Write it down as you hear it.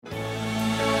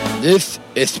This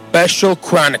is Special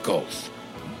Chronicles,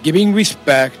 giving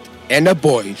respect and a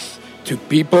voice to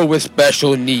people with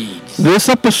special needs. This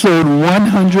episode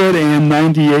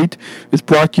 198 is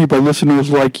brought to you by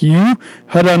listeners like you.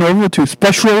 Head on over to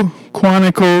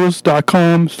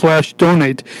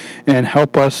specialchronicles.com/donate and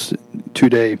help us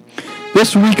today.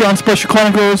 This week on Special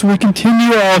Chronicles, we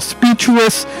continue our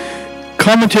Speechless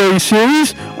commentary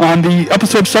series on the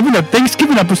episode 7, the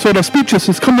Thanksgiving episode of Speechless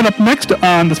is coming up next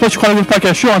on the Special Chronicles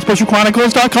podcast show on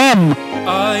specialchronicles.com.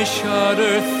 I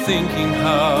shudder thinking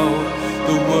how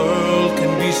the world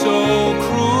can be so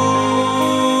cruel.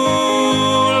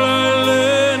 I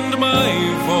lend my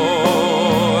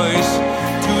voice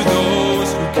to those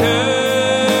who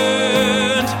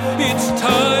can't. It's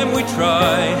time we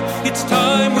try, it's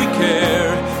time we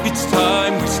care, it's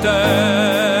time we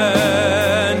stand.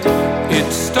 It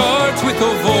starts with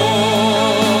a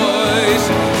voice.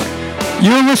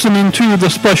 You're listening to the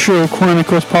Special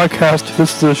Chronicles podcast.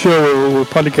 This is a show where we're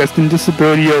podcasting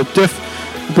disability or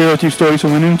disability stories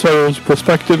from an insider's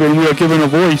perspective, and we are giving a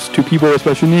voice to people with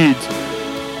special needs.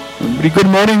 Everybody, good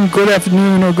morning, good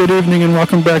afternoon, or good evening, and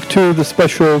welcome back to the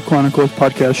Special Chronicles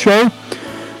podcast show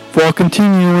for our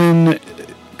continuing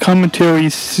commentary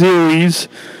series,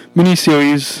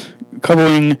 mini-series,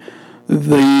 covering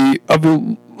the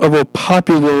of a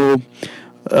popular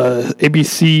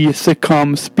ABC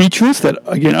sitcom Speechless that,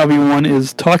 again, everyone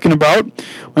is talking about.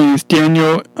 My name is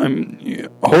Daniel. I'm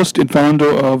host and founder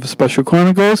of Special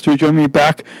Chronicles. To join me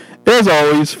back, as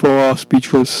always, for our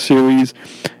Speechless series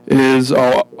is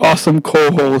our awesome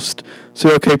co-host,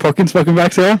 Sarah K. Perkins. Welcome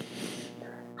back, Sarah.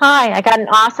 Hi, I got an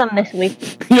awesome this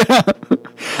week. Yeah.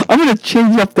 I'm going to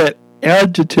change up that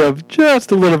adjective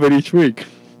just a little bit each week.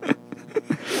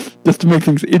 Just to make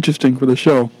things interesting for the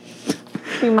show.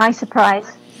 Be my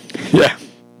surprise. Yeah.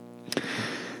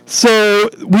 So,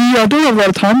 we don't have a lot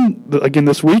of time, again,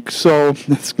 this week, so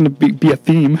it's going to be a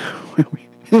theme.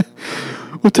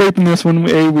 We're taping this when,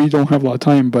 we don't have a lot of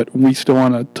time, but we still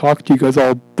want to talk to you guys.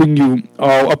 I'll bring you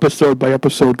our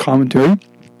episode-by-episode commentary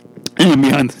and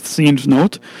behind-the-scenes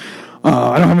note.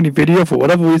 I don't have any video. For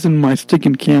whatever reason, my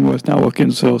sticking camera is not working,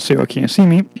 so Sarah can't see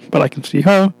me, but I can see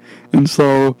her. And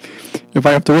so, if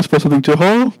I have to whisper something to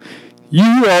her,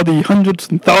 you, all the hundreds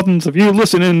and thousands of you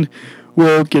listening,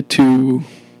 will get to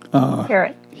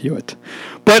hear it.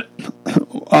 But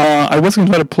I was going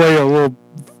to try to play a little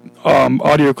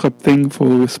audio clip thing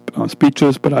for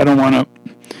Speechless, but I don't want to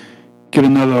get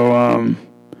another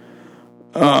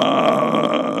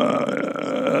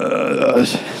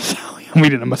I'm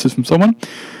reading a message from someone.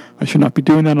 I should not be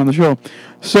doing that on the show.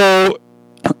 So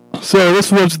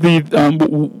this was the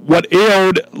what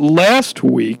aired last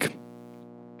week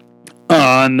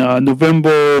on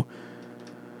November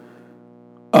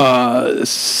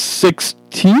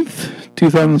 16th,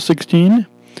 2016.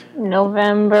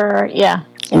 November,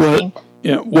 16th.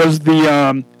 Was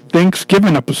the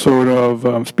Thanksgiving episode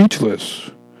of Speechless,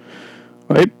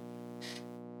 right?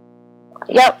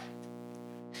 Yep.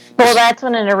 Well, that's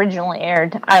when it originally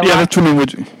aired. That's when it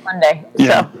originally Monday.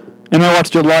 Yeah. So. And I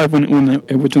watched it live when it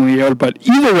originally aired. But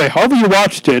either way, however you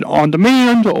watched it, on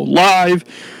demand or live,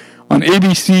 on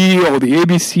ABC or the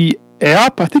ABC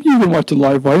app. I think you can watch it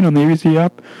live, right, on the ABC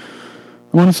app,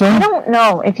 I want to say. I don't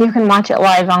know if you can watch it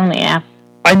live on the app.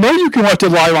 I know you can watch it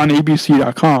live on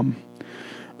ABC.com.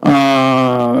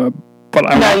 But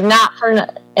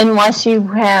unless you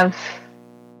have...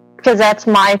 Because that's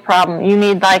my problem. You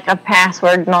need, a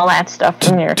password and all that stuff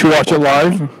from your... To watch it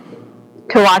live?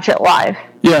 To watch it live.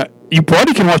 Yeah, you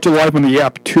probably can watch it live on the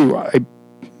app, too. I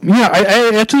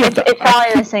actually have to... It's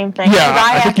probably the same thing. Yeah,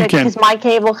 I think you can. Because my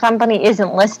cable company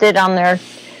isn't listed on their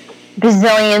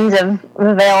bazillions of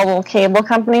available cable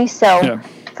companies, so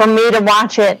for me to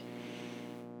watch it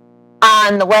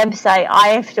on the website, I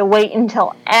have to wait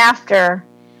until after...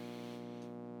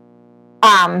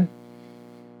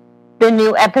 the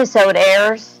new episode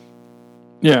airs.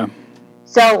 Yeah.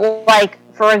 So,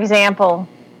 for example,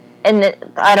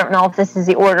 I don't know if this is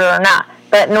the order or not,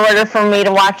 but in order for me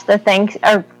to watch the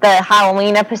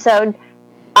Halloween episode,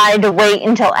 I had to wait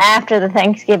until after the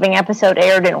Thanksgiving episode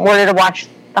aired in order to watch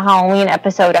the Halloween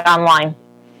episode online.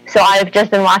 So I've just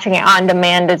been watching it on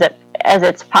demand as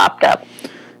it's popped up.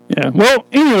 Yeah. Well,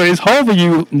 anyways, however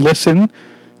you listen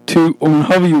to, or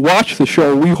however you watch the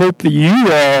show, we hope that you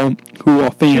who are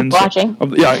fans keep watching.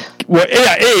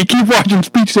 Keep watching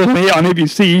Speechless on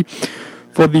ABC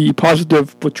for the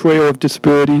positive portrayal of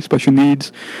disability, special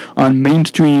needs on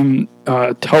mainstream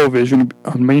television,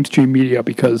 on mainstream media,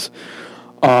 because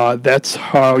that's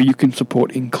how you can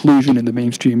support inclusion in the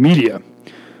mainstream media.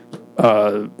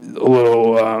 A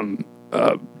little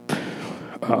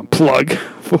plug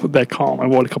that column I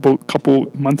wrote a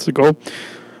couple months ago.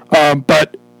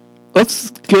 But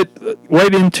let's get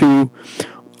right into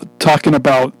talking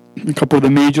about a couple of the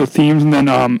major themes, and then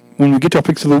when we get to our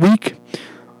picks of the week,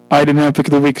 I didn't have a pick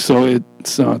of the week, so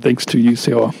it's thanks to you,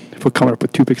 Sarah, for coming up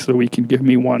with 2 picks of the week and giving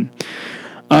me one.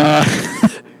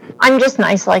 I'm just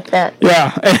nice like that.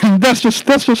 Yeah, and that's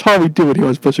just how we do it here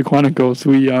at Special Chronicles.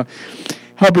 We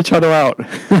help each other out.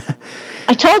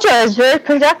 I told you I was very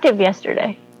productive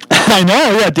yesterday. I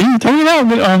know, yeah. Didn't you tell me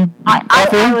that?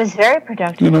 I was very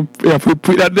productive. You know, yeah,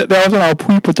 that was on our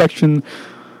pre-production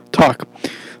talk /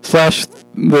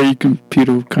 the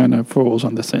computer kind of froze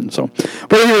on this end. So,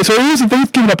 but anyway, so it was a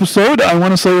Thanksgiving episode. I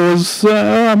want to say it was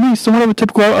somewhat of a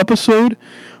typical episode.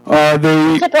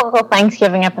 Typical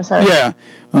Thanksgiving episode. Yeah.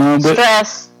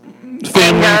 Stress,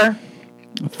 anger,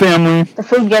 family. The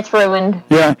food gets ruined.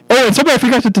 Yeah. Oh, and something I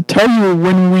forgot to tell you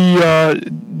when we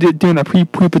did doing that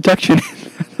pre-production.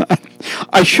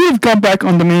 I should have gone back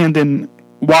on demand and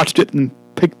watched it and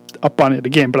picked up on it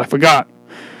again, but I forgot.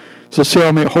 So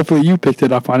Sarah, hopefully you picked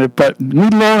it up on it. But we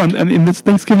learned in this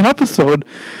Thanksgiving episode.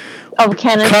 Oh,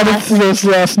 Kenneth's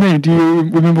last name. Do you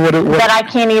remember what it was? But I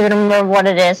can't even remember what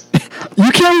it is.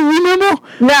 You can't remember?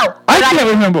 No. I can't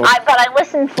remember. But I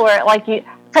listened for it like you.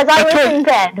 Because I was in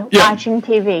bed watching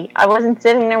TV. I wasn't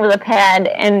sitting there with a pad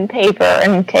and paper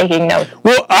and taking notes.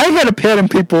 Well, I had a pad and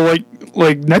paper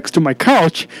like next to my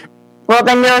couch. Well,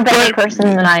 then you're a better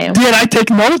person than I am. Did I take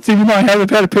notes even though I had a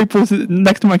pad of paper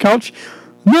next to my couch?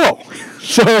 No.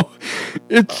 So,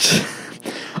 it's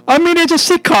a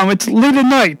sitcom. It's late at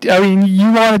night. I mean,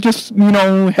 you want to just,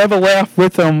 have a laugh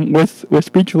with them, with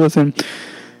Speechless and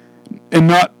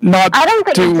not I don't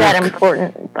think it's that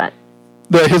important, but...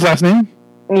 His last name?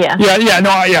 Yeah. Yeah.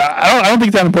 I don't think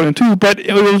it's that important too, but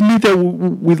it was neat that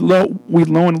we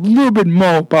learned a little bit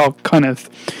more about Kenneth.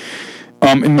 He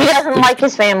doesn't like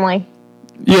his family.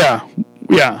 Yeah,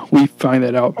 we find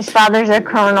that out. His father's a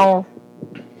colonel.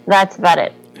 That's about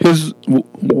it.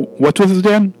 What was his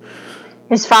dad?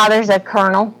 His father's a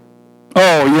colonel.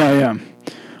 Oh, yeah.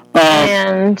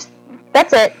 And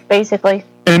that's it, basically.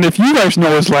 And if you guys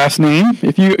know his last name,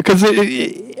 because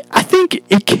I think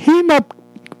it came up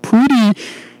pretty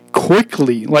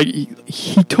quickly. Like,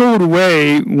 he told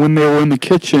Ray when they were in the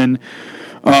kitchen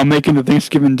making the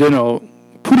Thanksgiving dinner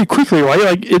pretty quickly, right?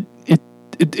 Like,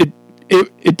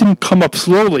 it didn't come up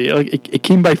slowly. Like, it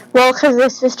came by... Well, because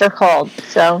his sister called,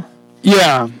 so...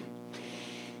 Yeah.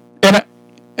 And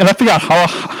I forgot,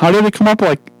 how did it come up?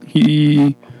 Like,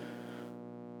 he...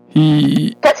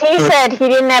 Because he said he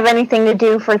didn't have anything to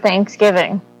do for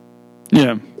Thanksgiving.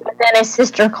 Yeah. But then his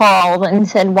sister called and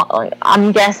said, well,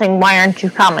 I'm guessing, why aren't you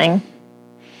coming?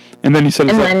 And then he said...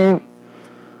 And then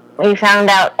we found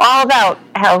out all about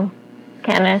how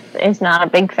Kenneth is not a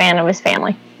big fan of his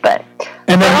family. But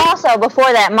also,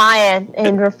 before that, Maya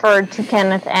had referred to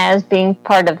Kenneth as being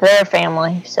part of their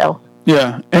family, so...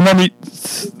 Yeah, and then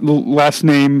last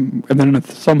name, and then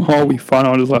somehow we found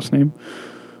out his last name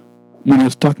when he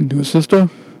was talking to his sister.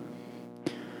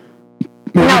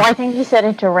 No, I think he said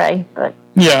it to Ray, but...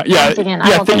 Yeah. Once again,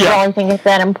 I don't really think it's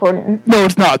that important. No,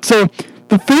 it's not. So,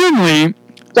 the family...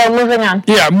 So, moving on.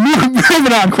 Yeah,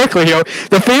 moving on quickly here.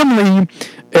 The family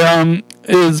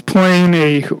is playing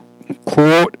a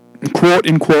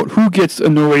quote-unquote, who gets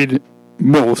annoyed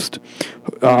most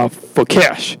for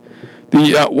cash.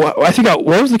 I think,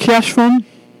 what was the cash from?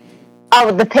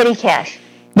 Oh, the petty cash.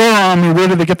 No, I mean, where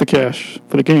did they get the cash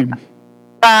for the game?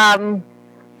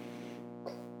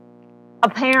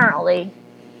 Apparently,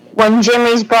 when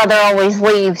Jimmy's brother always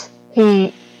leaves,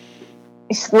 he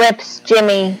slips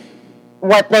Jimmy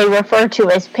what they refer to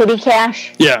as petty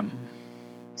cash. Yeah.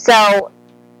 So,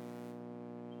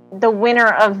 the winner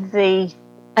of the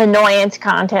annoyance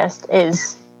contest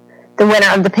is the winner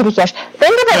of the petty cash.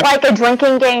 Think of it like a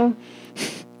drinking game.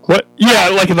 What? Yeah,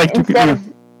 like instead of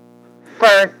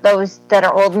for those that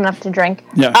are old enough to drink.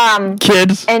 Yeah.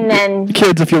 Kids. And then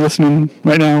kids, if you're listening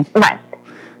right now. Right.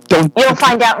 You'll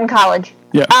find out in college.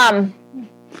 Yeah. And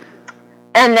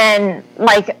then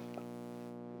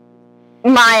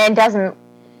Maya doesn't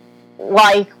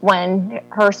like when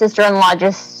her sister-in-law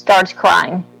just starts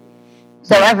crying.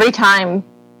 So every time,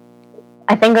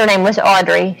 I think her name was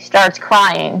Audrey, starts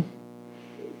crying,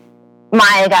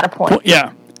 Maya got a point.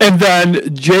 Yeah. And then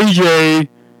JJ,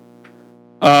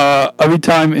 every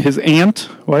time his aunt,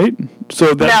 right?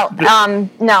 So that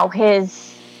no,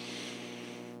 his.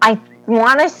 I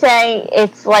want to say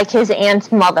it's like his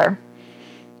aunt's mother.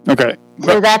 Okay.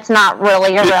 So that's not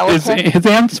really a relative. Is his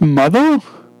aunt's mother?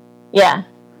 Yeah.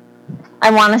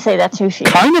 I want to say that's who she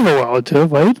is. Kind of a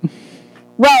relative, right?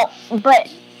 Well,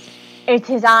 but it's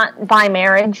his aunt by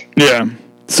marriage. Yeah.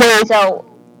 So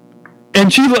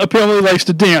and she apparently likes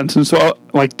to dance, and so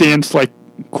dance like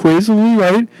crazily,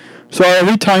 right? So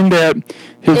every time that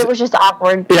it was just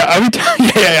awkward. Yeah,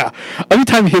 every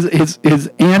time his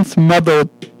aunt's mother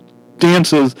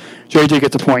dances, JJ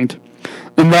gets a point,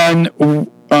 and then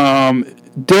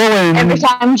Dylan. Every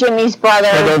time Jimmy's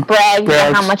brother brags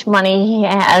about how much money he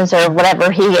has or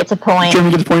whatever, he gets a point.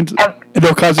 Jimmy gets a point.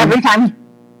 Their cousin. Every time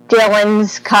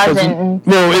Dylan's cousin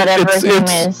whatever his name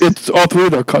is. It's all three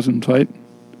of their cousins, right?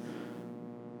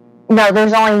 No,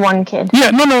 there's only one kid.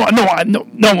 Yeah, no.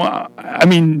 I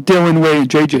mean, Dylan, Ray,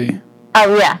 JJ.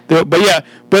 Oh, yeah.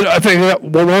 But I think,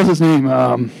 what was his name?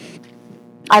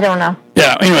 I don't know.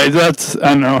 Yeah, anyway, I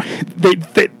don't know.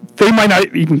 They might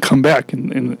not even come back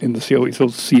in the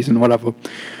season, whatever.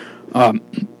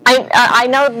 I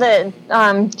know that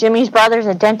Jimmy's brother's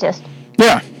a dentist.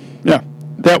 Yeah.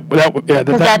 That's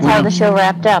how the show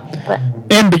wrapped up. But.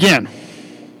 And began.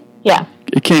 Yeah.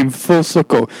 It came full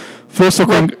circle. Full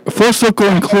circle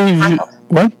inclusion.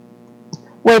 What?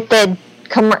 With the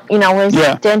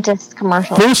dentist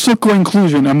commercial. Full circle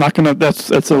inclusion. I'm not gonna. That's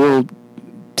a little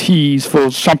tease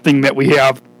for something that we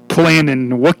have planned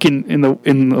and working in the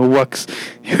works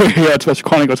here at Special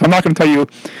Chronicles. I'm not gonna tell you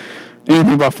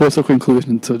anything about full circle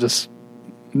inclusion. So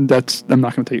I'm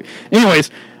not gonna tell you. Anyways,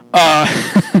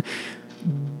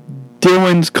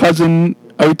 Dylan's cousin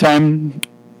every time.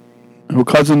 Her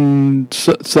cousin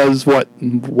says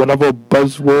whatever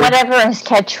buzzword. Whatever his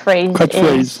catchphrase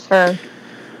is for.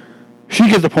 She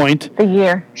gets a point. The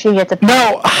year. She gets a point.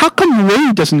 Now, how come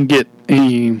Ray doesn't get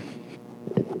any...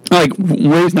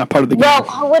 Ray's not part of the game. Well,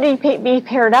 who would he be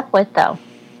paired up with, though?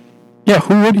 Yeah,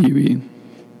 who would he be?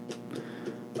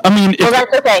 I mean...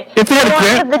 that's okay. If they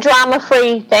wanted the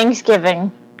drama-free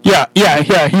Thanksgiving. Yeah,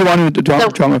 he wanted the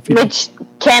drama-free. Which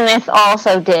Kenneth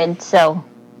also did, so...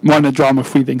 One of the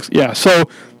drama-free things, yeah. So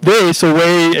Ray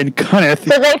and Kenneth...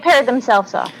 So they paired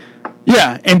themselves off.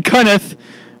 Yeah, and Kenneth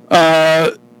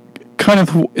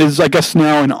is, I guess,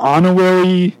 now an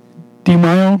honorary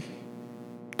DeMayo?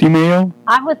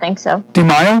 I would think so.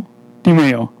 DeMayo.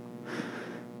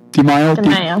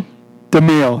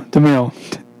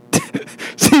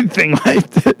 Same thing, right?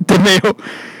 DeMayo.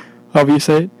 However you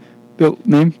say it. The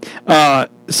name.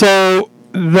 So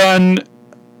then...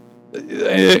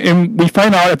 and we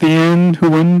find out at the end who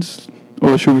wins,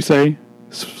 or should we say,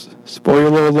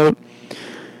 spoiler alert?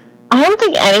 I don't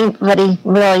think anybody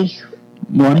really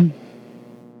won.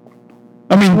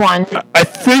 I mean, won. I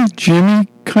think Jimmy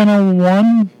kind of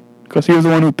won because he was the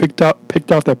one who picked off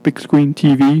that big screen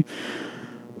TV.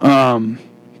 Right,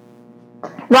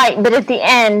 but at the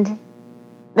end,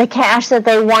 the cash that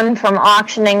they won from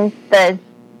auctioning the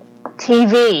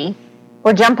TV,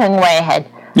 we're jumping way ahead.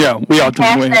 Yeah, we all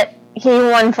jumped way ahead. He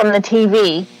won from the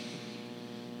TV,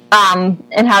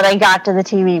 and how they got to the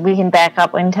TV, we can back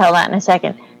up and tell that in a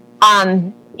second.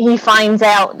 He finds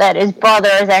out that his brother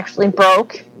is actually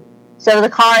broke, so the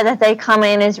car that they come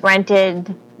in is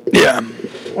rented. Yeah.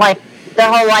 Like, their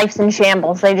whole life's in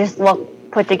shambles. They just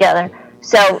look put together.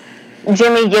 So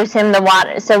Jimmy gives him the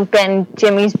water. So then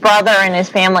Jimmy's brother and his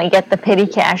family get the petty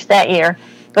cash that year.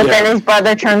 But then his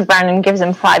brother turns around and gives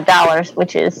him $5,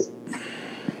 which is...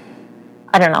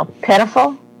 I don't know,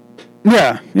 pitiful?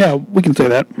 Yeah, we can say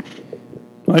that.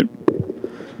 Right.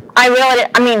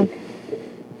 I mean,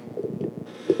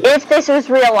 if this was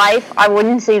real life, I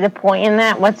wouldn't see the point in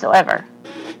that whatsoever.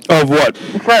 Of what?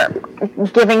 For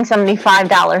giving somebody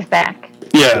 $5 back.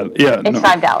 Yeah. It's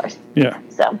 $5. Yeah.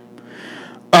 So.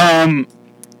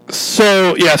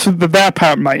 So that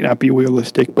part might not be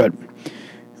realistic, but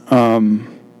the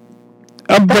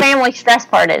family stress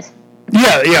part is.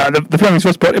 Yeah, the family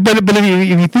stress part. But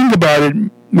if you think about it,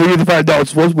 maybe the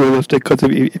 $5 was realistic because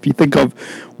if you think of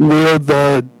where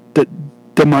the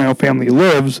DeMayo family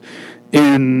lives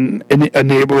in a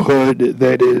neighborhood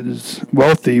that is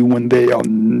wealthy when they are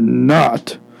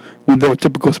not, when they're a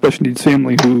typical special needs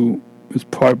family who is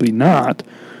probably not,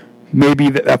 maybe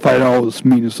that $5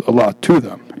 means a lot to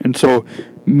them, and so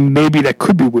maybe that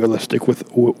could be realistic with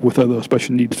other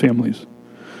special needs families.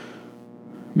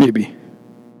 Maybe.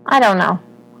 I don't know.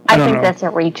 I think that's a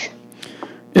reach.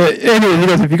 Yeah,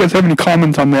 anyways, if you guys have any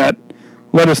comments on that,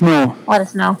 let us know.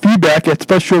 Feedback at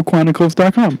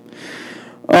specialchronicles.com.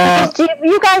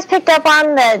 You guys picked up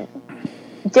on that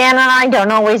Dan and I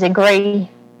don't always agree.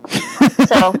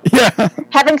 So,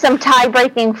 having some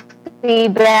tie-breaking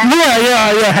feedback.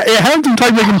 Yeah. Having some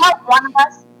tie-breaking... Help one of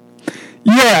us.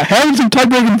 Yeah, having some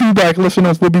tie-breaking feedback,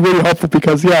 listeners, would be really helpful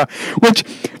because, which...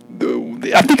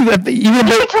 I think that even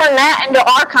we should turn that into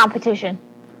our competition.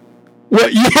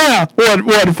 What? Yeah.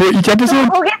 What for each episode?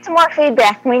 We'll get some more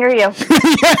feedback, me or you.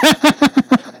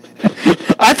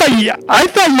 I thought you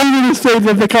were going to say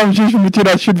that the conversation between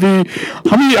us should be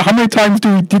how many times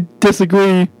do we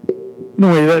disagree?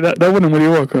 No wait, that wouldn't really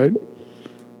work, right?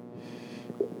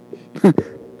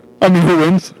 I mean, who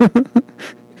wins?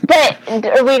 But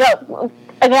we go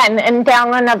again and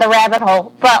down another rabbit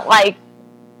hole. But like,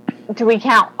 do we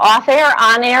count off air,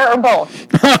 on air, or both?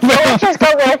 So let's just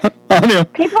go with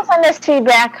people send us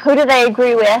feedback. Who do they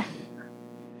agree with?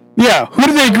 Yeah, who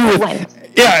do they agree with? Wins.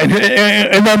 Yeah,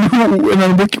 and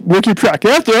then we'll keep track.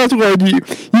 That's what you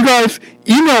guys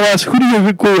email us. Who do you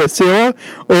agree with, Sarah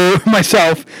or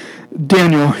myself,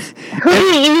 Daniel? Who do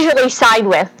you usually side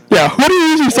with? Yeah, who do you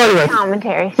usually side with?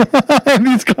 Commentaries.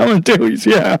 These commentaries,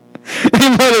 yeah.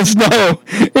 And let us know.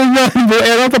 And then we'll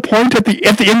add the point at the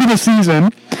end of the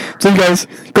season. So you guys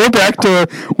go back to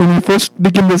when we first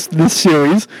begin this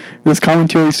series, this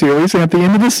commentary series, and at the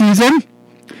end of the season,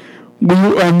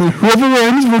 whoever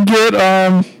wins will get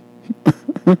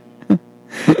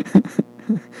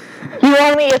You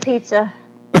owe me a pizza.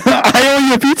 I owe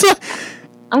you a pizza?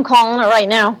 I'm calling it right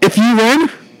now. If you win?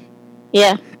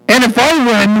 Yeah. And if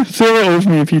I win, Sarah owes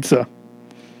me a pizza.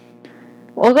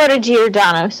 We'll go to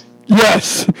Giordano's.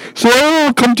 Yes. Sarah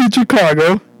will come to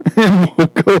Chicago, and we'll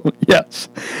go, yes.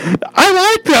 I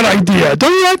like that idea.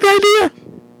 Don't you like that idea?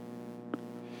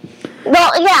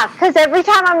 Well, yeah, because every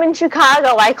time I'm in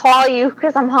Chicago, I call you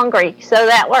because I'm hungry, so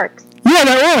that works. Yeah,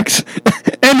 that works.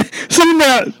 And something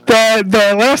that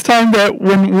the last time that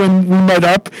when we met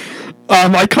up,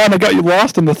 I kind of got you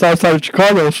lost on the south side of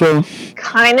Chicago, so...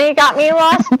 Kind of got me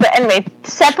lost, but anyway,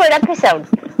 separate episodes.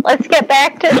 Let's get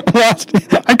back to... Lost.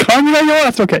 I kind of got you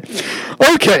lost, okay.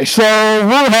 Okay, so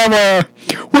we'll have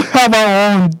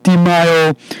our own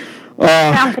DeMaio...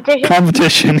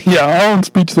 competition. Yeah, our own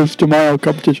speechless DeMaio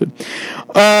competition.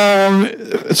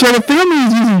 So the family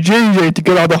is using JJ to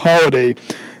get out the holiday,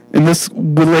 and this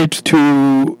relates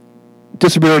to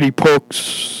disability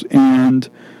pokes and...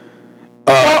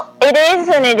 well, it is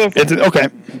and it isn't. Okay.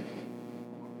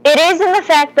 It is in the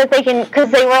fact that they can... Because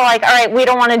they were like, all right, we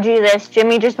don't want to do this.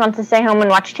 Jimmy just wants to stay home and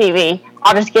watch TV.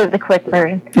 I'll just give the quick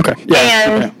version. Okay, yeah.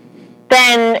 And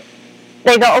then...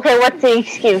 They go, okay, what's the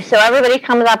excuse? So everybody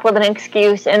comes up with an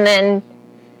excuse, and then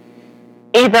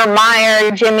either Maya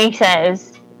or Jimmy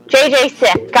says, JJ's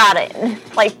sick, got it.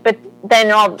 Like, but then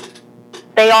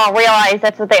they all realize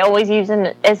that's what they always use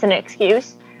as an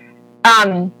excuse.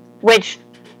 Which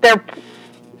they're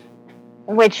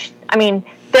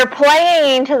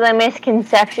playing into the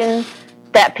misconception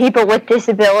that people with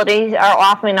disabilities are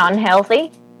often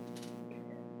unhealthy.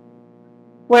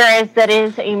 Whereas that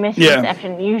is a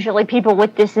misconception. Yeah. Usually people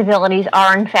with disabilities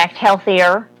are in fact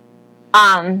healthier.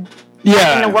 In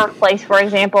the workplace, for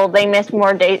example, they miss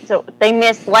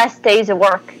less days of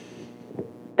work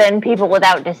than people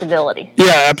without disabilities.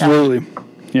 Yeah, absolutely.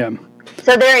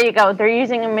 So there you go. They're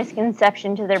using a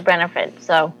misconception to their benefit.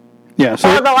 So yeah. So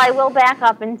although I will back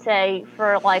up and say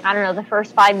for the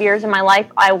first 5 years of my life,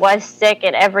 I was sick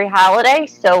at every holiday,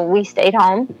 so we stayed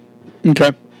home.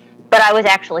 Okay. But I was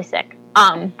actually sick.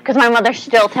 Because my mother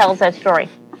still tells that story.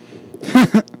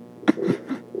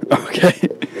 Okay.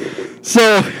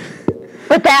 So...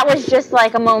 But that was just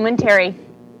like a momentary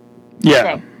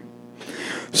thing.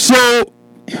 So...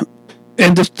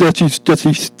 And does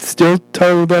she still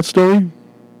tell that story?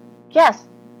 Yes,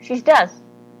 she does.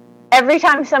 Every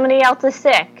time somebody else is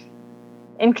sick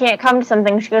and can't come to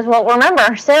something, she goes, well,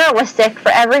 remember, Sarah was sick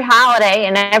for every holiday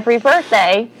and every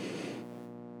birthday...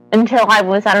 Until I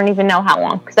don't even know how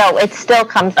long. So it still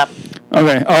comes up.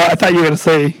 Okay. I thought you were going to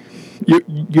say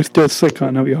you're still sick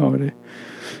on every holiday.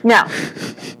 No.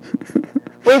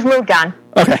 We've moved on.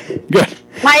 Okay, good.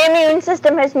 My immune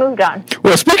system has moved on.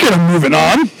 Well, speaking of moving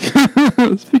on,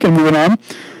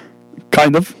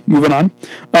 kind of moving on.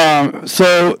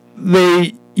 So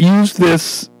they use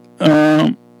this,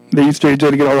 they use JJ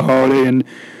to get out of the holiday, and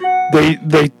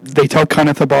they tell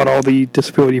Kenneth about all the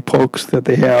disability pokes that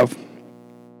they have.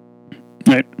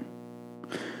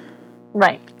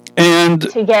 Right. And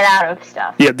to get out of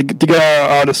stuff. Yeah, to get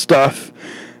out of stuff.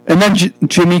 And then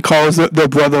Jimmy calls their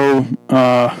brother,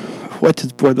 what's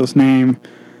his brother's name?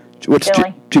 What's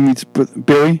Billy. Jimmy's brother?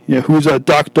 Billy? Yeah, who's a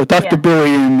doctor. Dr.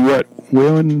 Billy in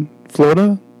Wayland,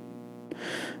 Florida?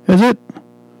 Is it?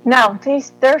 No,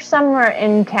 they're somewhere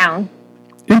in town.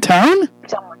 In town?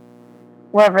 Somewhere.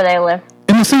 Wherever they live.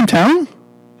 In the same town?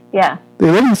 Yeah.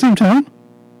 They live in the same town?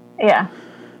 Yeah.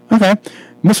 Okay.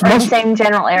 The same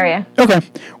general area. Okay.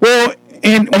 Well,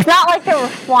 and it's not like they were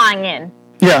flying in.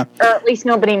 Yeah. Or at least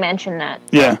nobody mentioned that.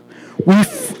 Yeah. We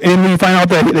find out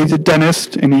that he's a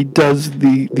dentist and he does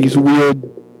these weird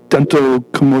dental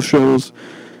commercials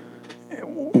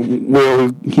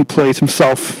where he plays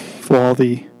himself for all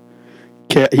the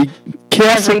he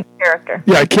casts Every character.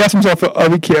 Yeah, he casts himself for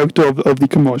every character of the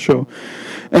commercial,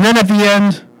 and then at the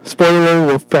end, spoiler,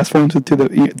 we'll fast forward to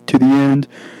the end.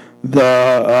 They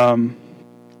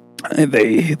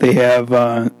have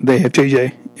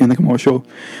JJ in the commercial,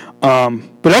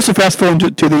 but also fast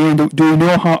forward to the end. Do we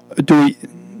know how? Do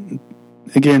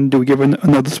we give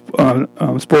another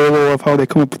spoiler of how they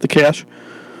come up with the cash?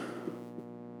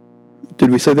 Did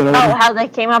we say that already? Oh, how they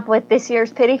came up with this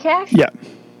year's Pity Cash? Yeah.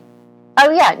 Oh,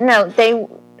 yeah. No, they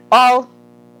all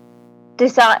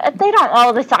decide. They don't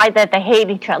all decide that they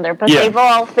hate each other, but they've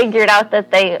all figured out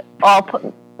that they all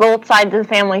both sides of the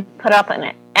family put up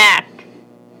an act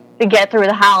to get through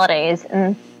the holidays,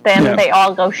 and then they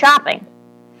all go shopping.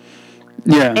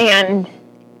 Yeah. And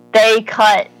they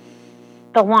cut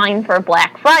the line for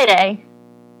Black Friday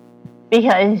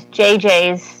because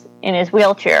JJ's in his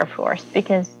wheelchair, of course,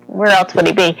 because where else would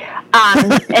he be?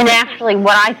 And actually,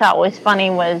 what I thought was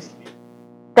funny was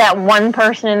that one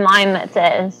person in line that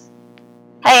says,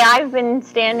 "Hey, I've been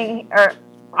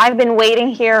waiting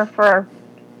here for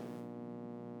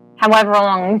however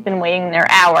long we've been waiting there,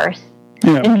 hours."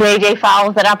 Yeah. And JJ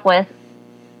follows it up with,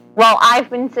 "Well, I've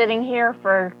been sitting here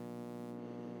for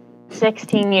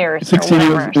 16 years. 16 or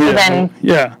years. whatever." So then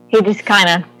he just kind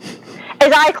of,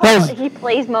 as I call it, he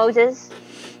plays Moses.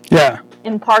 Yeah.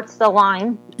 Imparts the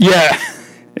line. Yeah.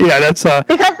 Yeah, that's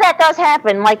because that does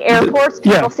happen. Like airports,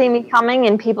 people see me coming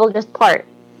and people just part.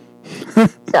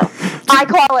 So I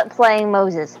call it playing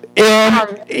Moses.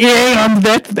 And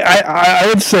that I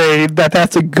would say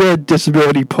that's a good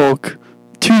disability poke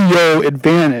to your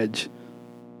advantage.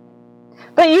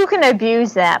 But you can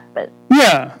abuse that. But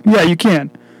yeah, you can.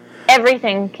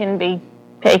 Everything can be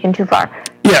taken too far.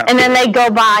 Yeah. And then they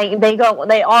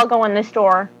all go in the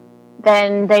store.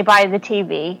 Then they buy the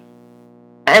TV,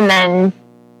 and then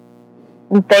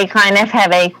they kind of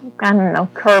have a,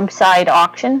 curbside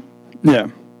auction.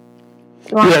 Yeah.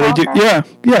 They do. That?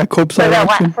 Yeah, curbside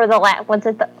auction. Was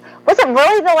it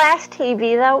really the last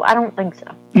TV though? I don't think so.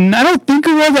 I don't think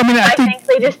it was. I mean, I think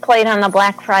they just played on the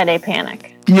Black Friday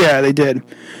panic. Yeah, they did.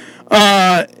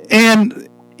 And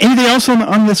anything else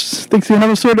on this Thanksgiving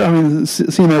episode? I mean,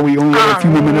 seeing that we only have a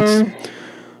few more minutes.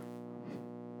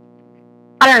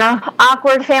 I don't know.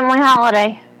 Awkward family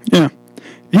holiday. Yeah.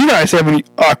 You guys have any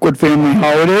awkward family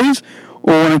holidays,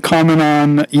 or want to comment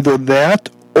on either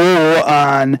that or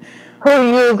on who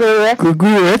you agree with?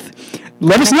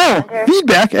 Let us know.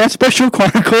 Feedback at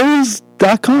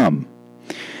specialchronicles.com.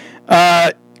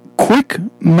 Quick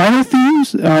minor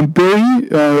themes,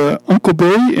 Uncle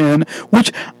Billy, and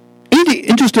which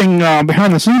interesting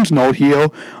behind the scenes note here.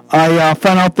 I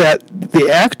found out that the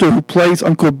actor who plays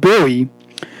Uncle Billy,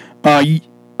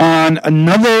 on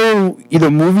another either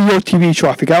movie or TV show,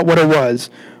 I forgot what it was,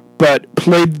 but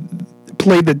played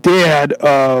the dad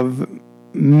of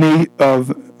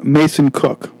Mason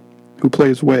Cook, who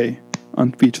plays Way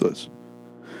on Speechless.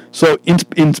 So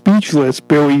in Speechless,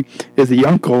 Billy is the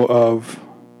uncle of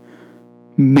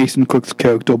Mason Cook's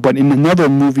character, but in another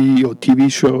movie or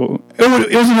TV show,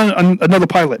 it was in another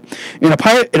pilot. In a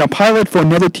pilot for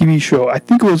another TV show, I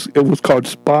think it was called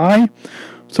Spy.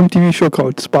 Some TV show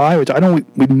called Spy, which I don't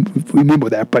remember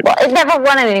that, but it never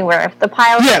went anywhere. If the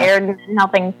pilot aired,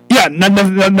 nothing. Yeah,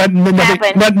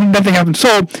 nothing happened.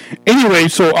 So anyway,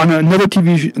 on another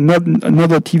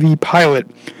TV pilot,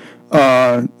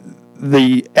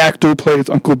 the actor who plays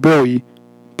Uncle Billy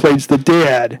plays the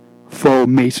dad for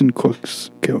Mason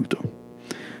Cook's character.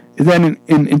 Is that an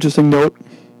interesting note?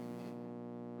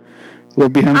 A little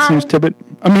behind the scenes tidbit.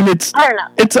 I mean, I don't know.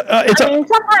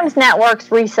 Sometimes networks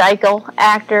recycle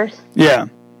actors. Yeah.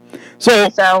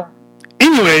 So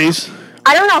anyways,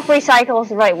 I don't know if recycle is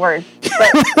the right word,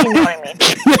 but you know what I mean.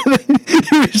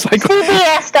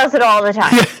 CBS does it all the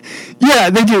time. Yeah,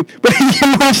 they do. But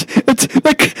it's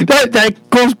like that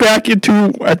goes back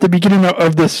into at the beginning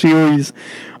of the series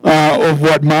of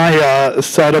what Maya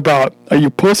said about, are you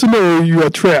personal or are you a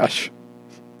trash?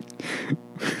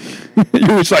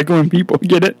 You're recycling people,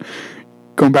 get it?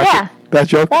 Going back to that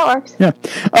joke? That works. Yeah.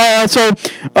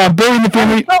 Billy and the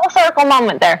family... Full circle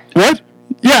moment there. What?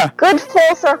 Yeah. Good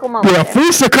full circle moment. Yeah,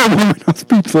 full circle moment. I'm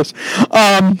speechless.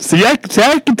 I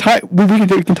can tie... We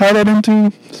can tie that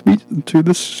into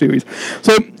this series.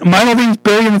 So, minor things,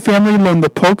 Billy and the family learn the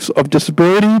pokes of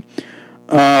disability.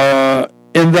 And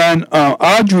then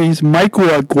Audrey's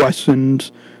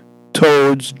microaggressions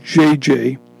towards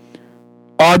JJ.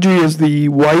 Audrey is the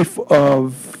wife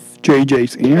of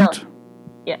JJ's aunt.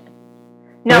 Yeah.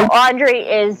 No, right? Audrey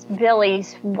is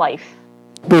Billy's wife.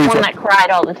 The one that cried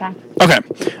all the time. Okay.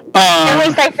 At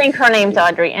least I think her name's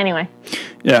Audrey. Anyway.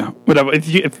 Yeah, whatever. If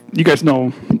you guys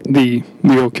know the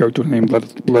real character's name, let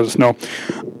us know.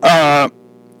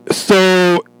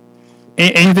 So,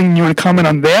 anything you want to comment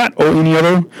on that, or any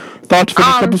other thoughts for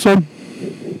this episode?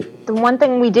 The one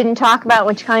thing we didn't talk about,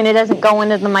 which kind of doesn't go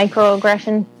into the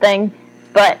microaggression thing,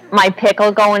 but my pick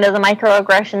will go into the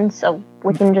microaggression, so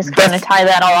we can just kind of tie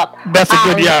that all up. That's a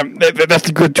good, that's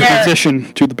a good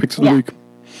transition to the picks of the week.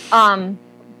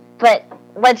 But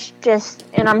let's just,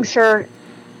 and I'm sure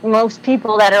most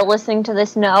people that are listening to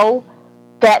this know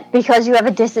that because you have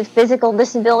a physical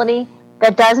disability,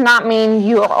 that does not mean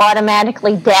you are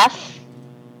automatically deaf.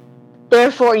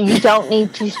 Therefore, you don't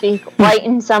need to speak right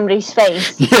in somebody's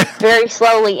face very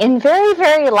slowly and very,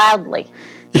 very loudly.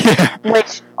 Yeah.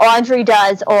 Which Audrey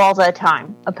does all the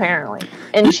time, apparently.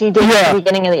 And she did at the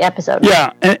beginning of the episode.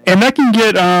 Yeah, and that can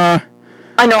get...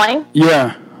 annoying?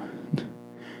 Yeah.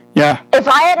 Yeah. If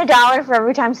I had $1 for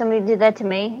every time somebody did that to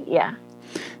me, yeah.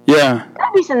 Yeah.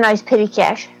 That'd be some nice pity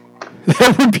cash.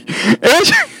 That would be...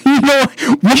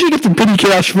 we should get some pity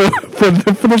cash for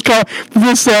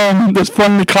this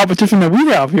fun competition that we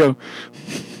have here.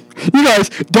 You guys,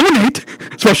 donate,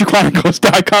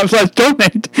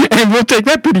 specialchronicles.com/donate, and we'll take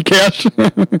that pity cash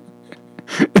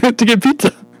to get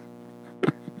pizza.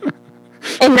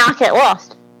 And not get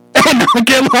lost. Now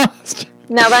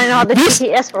that I know how the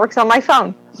GPS works on my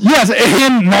phone. Yes,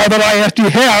 and now that I actually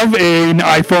have an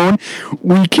iPhone,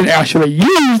 we can actually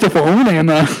use the phone, and,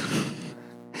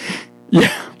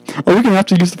 or we can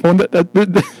actually use the phone.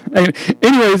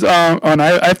 Anyways, and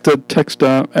I have to text,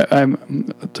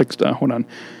 hold on.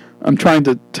 I'm trying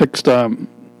to text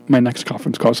my next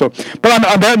conference call. So, but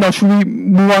on that note, should we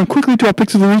move on quickly to our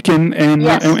picks of the week and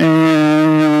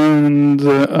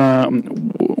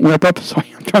wrap up?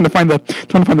 Sorry, I'm trying to find the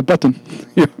button.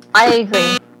 Yeah. I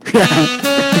agree.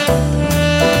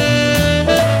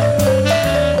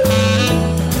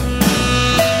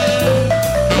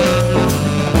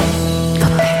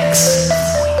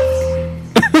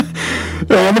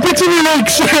 The picks of the week,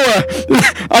 Sarah.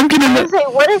 I'm getting.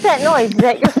 What is that noise? Is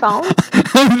that your phone?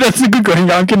 That's a good question.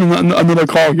 I'm getting another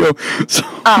call, yo. So,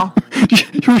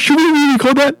 should we really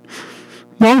call that?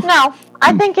 No.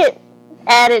 I think it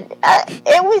added.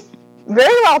 It was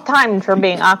very well timed for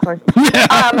being awkward.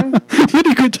 Yeah.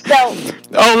 Pretty good. So,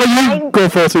 I'll let you go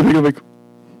first. Okay.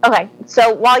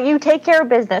 So while you take care of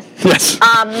business, yes.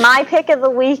 My pick of the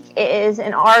week is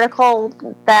an article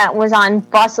that was on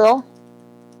Bustle.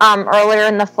 Earlier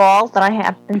in the fall that I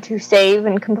happened to save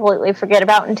and completely forget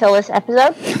about until this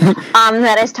episode.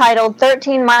 That is titled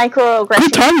 13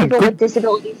 Microaggressions People with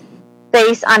Disabilities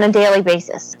Face on a Daily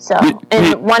Basis. So,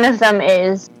 and one of them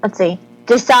is,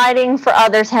 deciding for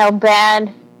others how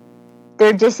bad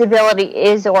their disability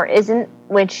is or isn't,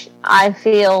 which I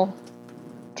feel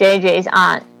JJ's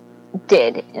aunt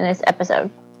did in this episode.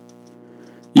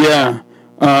 Yeah.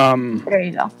 There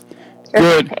you go.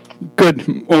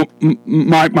 Good. Well,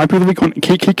 my pick of the week. Can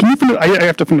you finish? I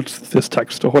have to finish this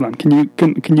text. So hold on. Can you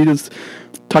just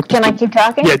talk? Can I keep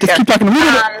talking? Yeah, just keep talking a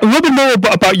little bit more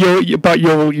about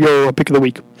your pick of the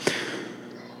week.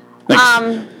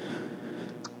 Thanks.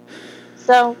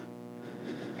 So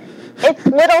it's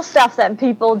little stuff that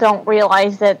people don't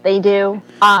realize that they do.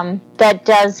 That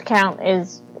does count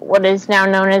as what is now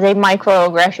known as a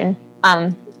microaggression.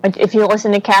 If you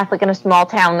listen to Catholic in a Small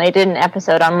Town, they did an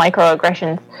episode on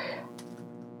microaggressions.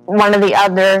 One of the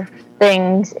other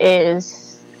things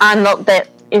is that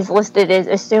is listed is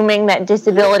assuming that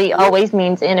disability always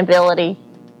means inability.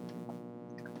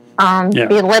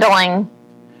 Belittling,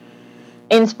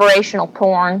 inspirational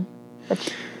porn,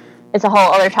 which is a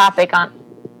whole other topic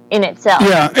in itself.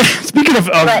 Yeah,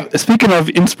 speaking of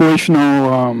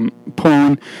inspirational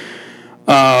porn,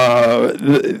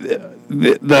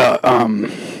 the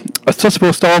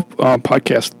Accessible Style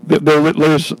podcast, the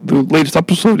latest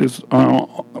episode is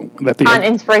that they on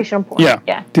inspirational porn.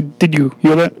 Yeah. Did you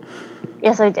hear that?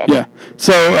 Yes, I did. Yeah.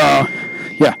 So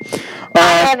yeah.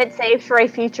 I have it saved for a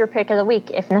future pick of the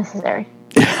week if necessary.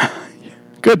 Yeah.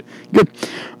 Good. It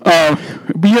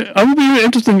would be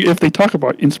interesting if they talk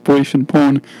about inspiration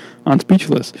porn on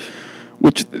Speechless,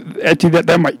 which actually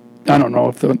that might. I don't know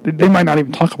if they might not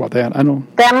even talk about that. I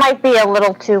don't. That might be a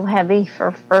little too heavy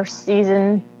for first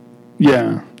season.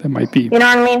 Yeah, that might be. You know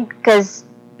what I mean? Because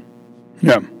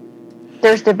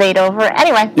there's debate over it.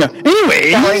 Anyway. Yeah.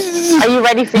 Anyway. So are you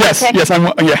ready for your pick? Yes,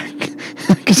 I'm. Yeah.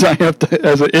 Because I have to,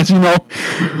 as you know,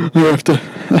 you have to.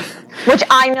 Which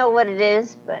I know what it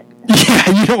is, but.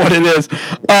 Yeah, you know what it is,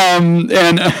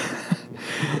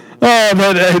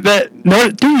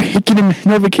 do you hate getting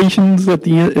notifications at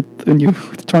the end when you're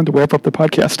trying to wrap up the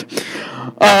podcast?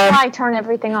 I turn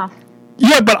everything off.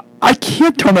 Yeah, but I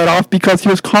can't turn that off because he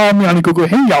was calling me on a Google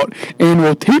Hangout, and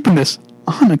we're taping this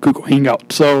on a Google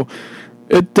Hangout, so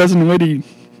it doesn't really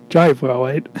jive well,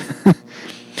 right?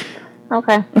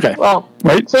 Okay. Okay. Well,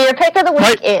 right. So your pick of the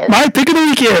week is... My pick of the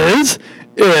week is...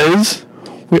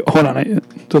 Wait, hold on. I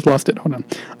just lost it. Hold on.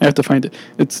 I have to find it.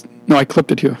 I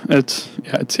clipped it here. It's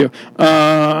here.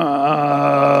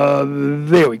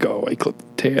 There we go. I clipped the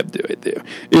tab right there.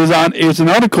 It's an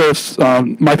article.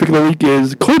 My pick of the week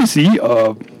is courtesy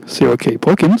of Sarah K.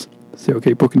 Perkins,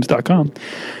 SarahKPerkins.com.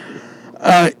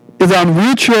 Is on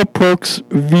wheelchair perks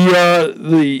via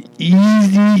the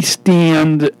Easy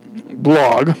Stand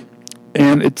blog,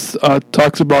 and it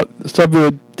talks about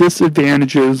several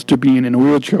disadvantages to being in a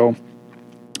wheelchair.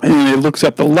 And it looks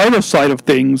at the lighter side of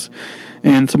things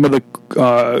and some of the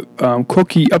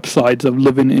quirky upsides of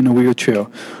living in a wheelchair.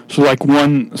 So like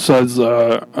one says,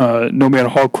 no matter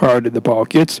how crowded the bar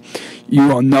gets,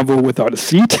 you are never without a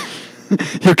seat.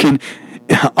 You can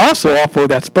also offer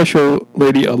that special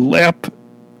lady a lap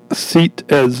seat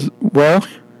as well.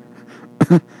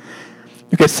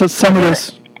 Okay, so some of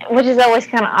this... Which is always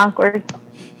kind of awkward.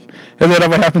 Has that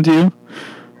ever happened to you?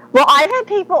 Well, I've had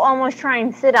people almost try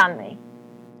and sit on me.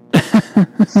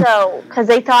 So, because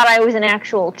they thought I was an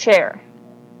actual chair.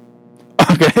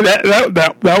 Okay,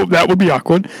 that would be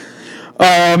awkward.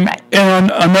 Right.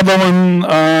 And another one,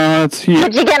 let's see.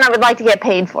 Which again, I would like to get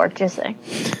paid for, just saying.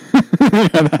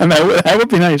 that would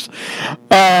be nice.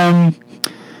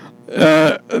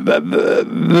 The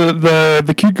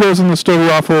cute girls in the store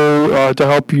offer to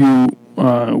help you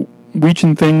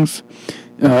reaching things,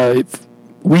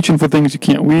 reaching for things you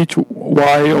can't reach.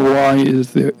 Why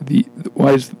is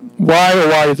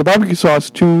the barbecue sauce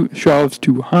too shelves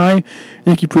too high?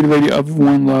 Thank you, pretty lady.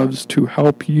 Everyone loves to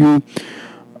help you.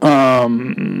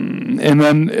 And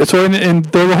then so and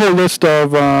there's a whole list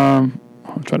of I'm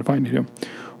trying to find it here.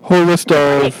 Whole list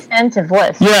of extensive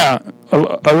list. Yeah,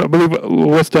 I believe a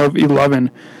list of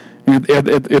 11. And at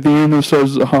the end it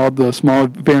says how the small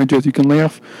advantages you can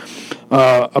laugh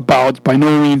about by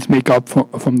no means make up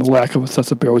from the lack of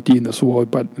accessibility in this world,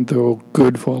 but they're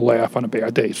good for a laugh on a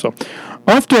bad day. So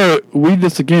I'll have to read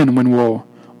this again when we're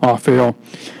off air.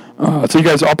 So you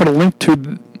guys, I'll put a link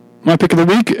to my pick of the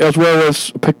week as well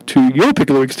as a pick to your pick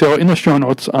of the week's tale in the show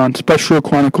notes on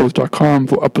specialchronicles.com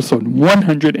for episode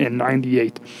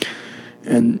 198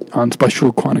 and on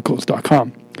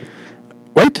specialchronicles.com.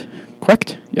 Right?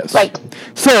 Correct? Yes. Right.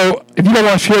 So, if you guys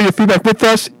want to share your feedback with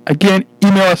us, again,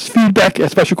 email us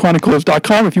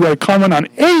feedback@specialchronicles.com. If you want to comment on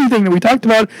anything that we talked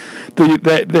about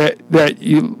that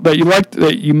you liked,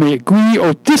 that you may agree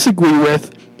or disagree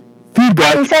with,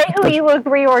 feedback. And say who you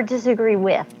agree or disagree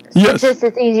with. Yes.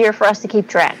 It's easier for us to keep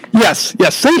track. Yes.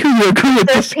 Say who you agree with.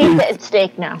 There's pizza at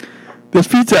stake now. There's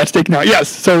pizza at stake now. Yes.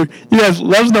 So you guys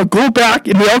let us know. Go back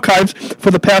in the archives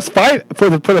for the past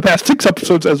past 6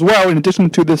 episodes as well. In addition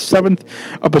to this 7th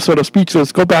episode of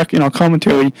Speechless, go back in our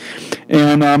commentary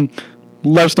and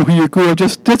let us know who you agree or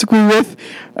just disagree with.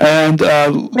 And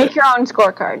make your own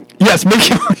scorecard. Yes, make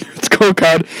your own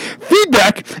scorecard.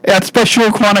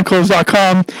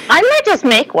 Feedback@specialchronicles.com. I might just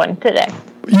make one today.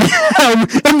 Yeah,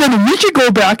 and then we should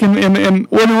go back and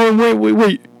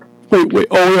wait.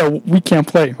 Oh yeah, we can't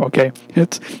play. Okay,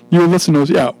 it's you listeners.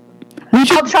 Yeah,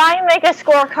 I'll try and make a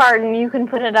scorecard, and you can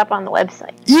put it up on the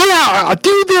website. Yeah,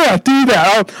 do that.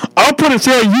 I'll put it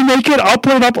there. You make it. I'll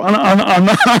put it up on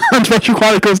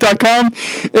SpecialChronicles.com,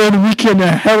 and we can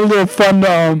have a little fun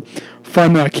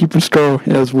keeping score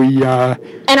as we.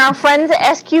 And our friends at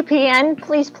SQPN,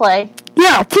 please play.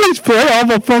 Yeah, please play. All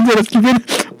my friends at SQPN,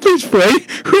 please play.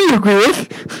 Who do you agree with?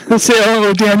 Sarah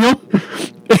or Daniel?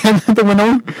 And the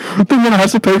winner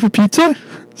has to pay for pizza.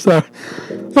 So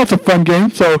that's a fun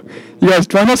game. So you guys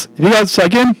join us. You guys,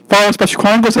 again, follow Special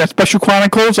Chronicles at Special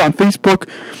Chronicles on Facebook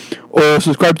or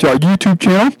subscribe to our YouTube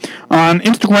channel. On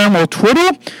Instagram or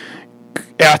Twitter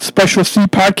at Special C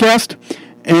Podcast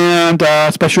and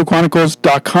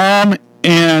SpecialChronicles.com.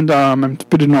 And I'm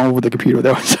spitting all over the computer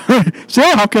there. So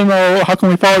how can we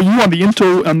follow you on the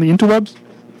interwebs?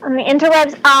 On the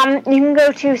interwebs, you can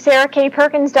go to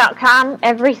SarahKPerkins.com.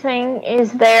 Everything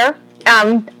is there.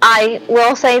 I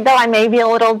will say, though, I may be a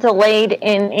little delayed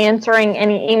in answering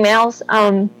any emails,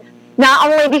 not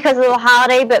only because of the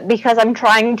holiday, but because I'm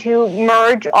trying to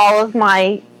merge all of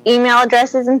my email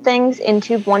addresses and things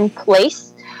into one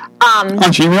place. On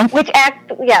Gmail? Which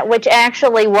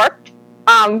actually worked.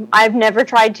 I've never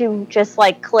tried to just,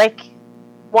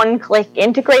 one-click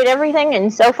integrate everything,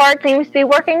 and so far it seems to be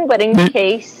working, but in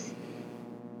case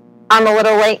I'm a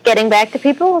little late getting back to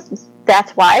people,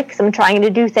 that's why, because I'm trying to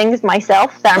do things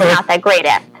myself that I'm not that great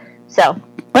at. So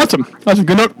Awesome. That's a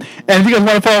good note. And if you guys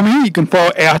want to follow me, you can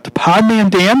follow at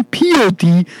PodmanDan,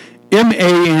 PodManDan,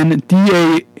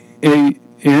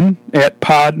 at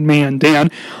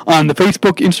PodmanDan, on the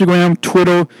Facebook, Instagram,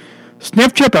 Twitter,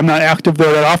 Snapchat. I'm not active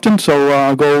there that often,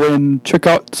 so go and check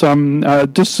out some.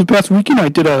 Just this past weekend, I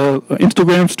did a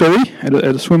Instagram story at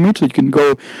a swim meet, so you can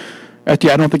go. I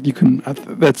don't think you can. I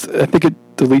think it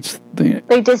deletes the.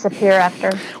 They disappear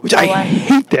after. Which I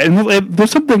hate that. And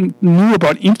there's something new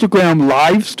about Instagram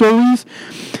live stories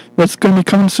that's going to be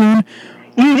coming soon.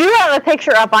 You do have a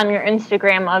picture up on your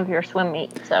Instagram of your swim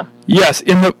meet, so. Yes,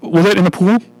 was it in the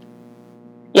pool?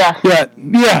 Yeah. Yeah,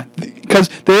 because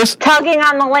there's... Tugging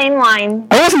on the lane line.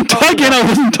 I wasn't tugging.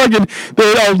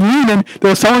 They were leaning. There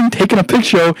was someone taking a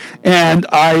picture, and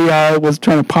I was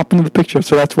trying to pop into the picture,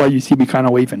 so that's why you see me kind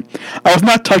of waving. I was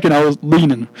not tugging, I was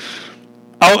leaning.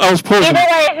 I was posing. Either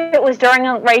way, if it was during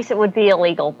a race, it would be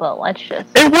illegal, but let's just...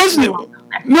 It wasn't...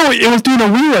 No, it was doing a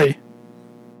relay.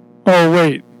 Oh,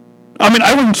 wait. I mean,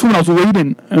 I wasn't swimming, I was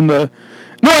waiting in the...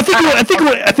 No, I think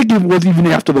it was even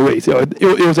after the race. It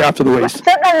was after the race. So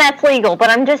then that's legal, but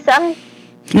I'm just saying,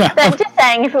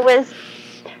 if it was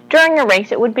during a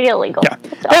race, it would be illegal. Yeah.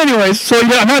 Anyways, so on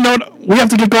that note, we have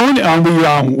to get going.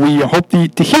 We hope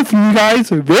to hear from you guys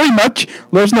very much.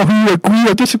 Let us know who you agree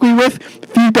or disagree with.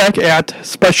 Feedback at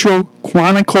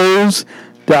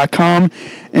specialchronicles.com,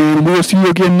 and we will see you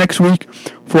again next week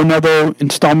for another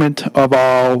installment of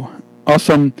our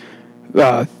awesome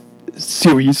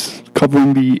series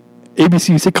covering the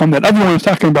ABC sitcom that everyone was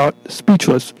talking about,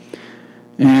 Speechless.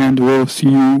 And we'll see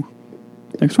you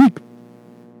next week.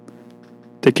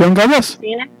 Take care and God bless. See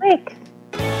you next week.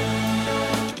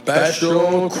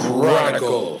 Special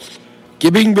Chronicles,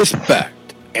 giving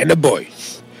respect and a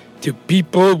voice to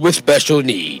people with special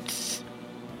needs.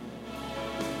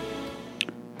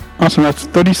 Awesome, that's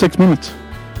 36 minutes.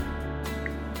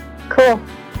 Cool.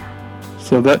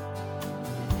 So that...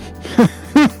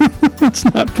 it's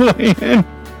not playing.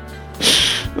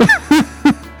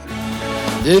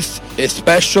 This is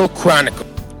Special Chronicle.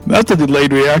 That's a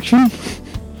delayed reaction.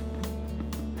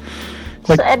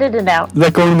 Just edit it out. Is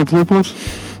that going in the bloopers?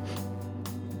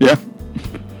 Yeah.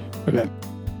 Okay.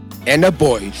 And a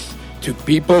voice to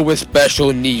people with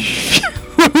special needs.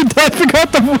 I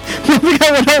forgot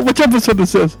which episode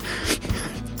this is.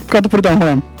 Forgot to put it down. Hold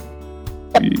on.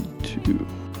 3, 2.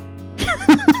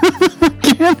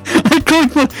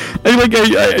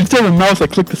 Instead of a mouse, I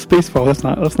clicked the space bar. That's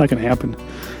not going to happen.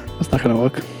 That's not going to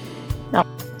work. No.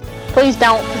 Please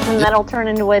don't, because then that'll turn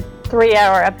into a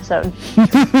 3-hour episode.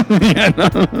 Yeah, no.